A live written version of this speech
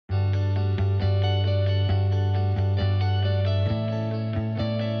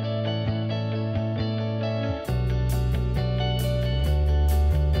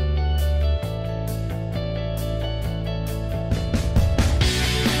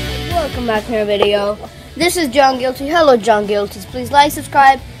welcome back to our video. This is John Guilty. Hello John Guilties. Please like,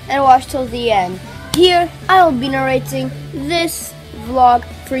 subscribe, and watch till the end. Here, I will be narrating this vlog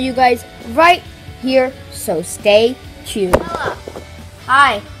for you guys right here, so stay tuned. Isabella.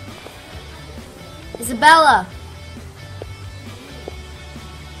 Hi. Isabella.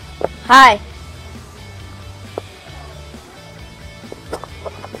 Hi.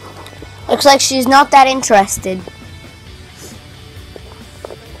 Looks like she's not that interested.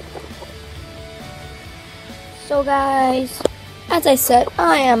 So guys, as I said,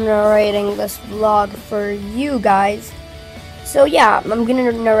 I am narrating this vlog for you guys. So yeah, I'm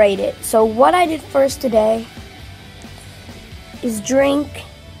gonna narrate it. So what I did first today is drink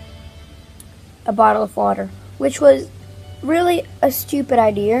a bottle of water, which was really a stupid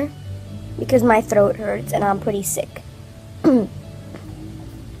idea because my throat hurts and I'm pretty sick.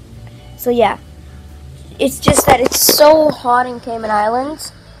 So yeah, it's just that it's so hot in Cayman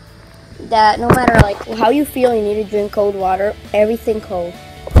Islands that no matter like how you feel, you need to drink cold water, everything cold.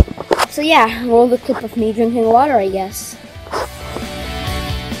 So yeah, roll the clip of me drinking water, I guess.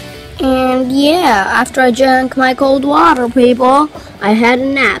 And yeah, after I drank my cold water, people, I had a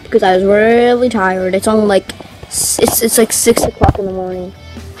nap because I was really tired. It's only like it's like 6 o'clock in the morning.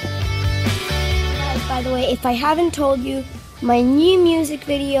 Guys, by the way, if I haven't told you, my new music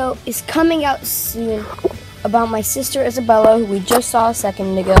video is coming out soon about my sister Isabella, who we just saw a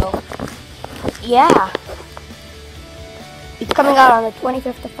second ago. Yeah, it's coming out on the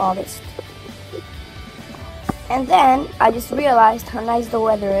 25th of August. And then I just realized how nice the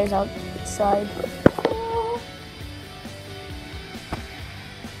weather is outside.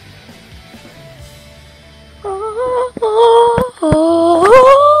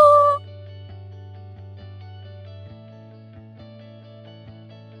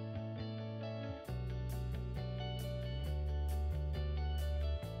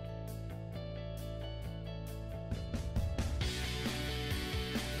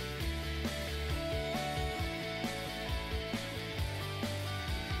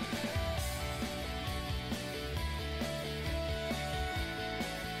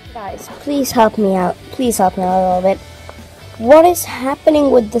 Guys, please help me out. Please help me out a little bit. What is happening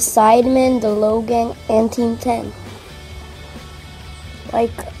with the Sidemen, the Logang, and Team 10?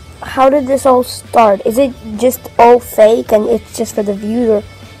 Like, how did this all start? Is it just all fake and it's just for the views, or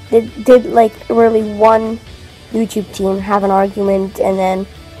did like really one YouTube team have an argument and then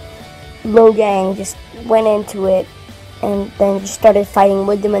Logang just went into it and then just started fighting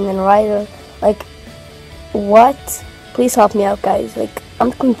with them, and then Ryder, like, what? Please help me out, guys. Like,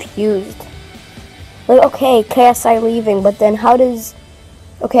 I'm confused. Like, okay, KSI leaving, but then how does...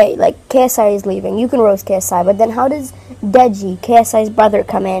 Okay, like, KSI is leaving. You can roast KSI, but then how does Deji, KSI's brother,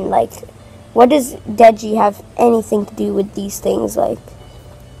 come in? Like, what does Deji have anything to do with these things? Like,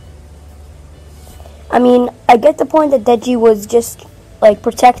 I mean, I get the point that Deji was just, like,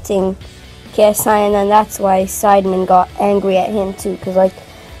 protecting KSI, and then that's why Sidemen got angry at him, too. Because, like,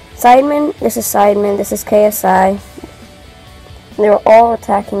 Sidemen, this is Sidemen, this is KSI. They were all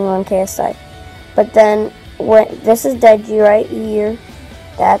attacking on KSI. But then, this is Deji right here.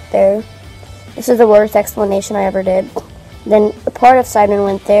 That there. This is the worst explanation I ever did. Then a part of Sidemen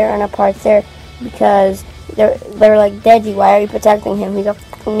went there and a part there because they were like, Deji, why are you protecting him? He's a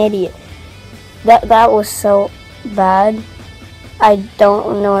fucking idiot. That was so bad. I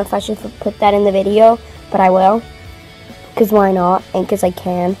don't know if I should put that in the video, but I will. Because why not? And because I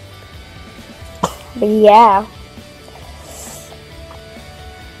can. But yeah.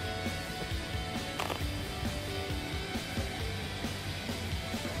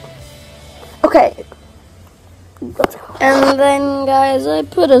 Okay, and then guys, I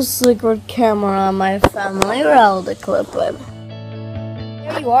put a secret camera on my family. Roll the clip.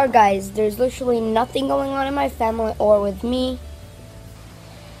 There you are, guys. There's literally nothing going on in my family or with me.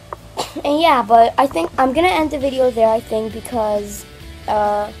 And yeah, but I think I'm gonna end the video there, I think, because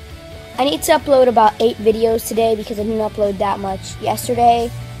I need to upload about 8 videos today because I didn't upload that much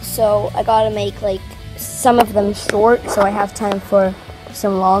yesterday. So I gotta make like some of them short so I have time for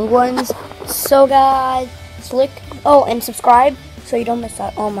some long ones. So guys, and subscribe so you don't miss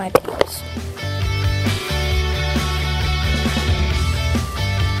out on my videos.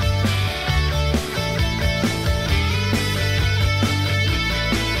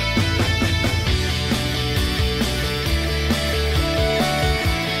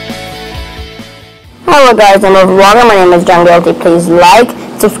 Hello guys, I'm a vlogger. My name is John Guilty. Please like,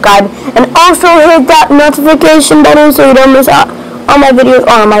 subscribe, and also hit that notification button so you don't miss out on my videos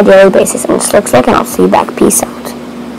on a daily basis. And just looks like, and I'll see you back. Peace out.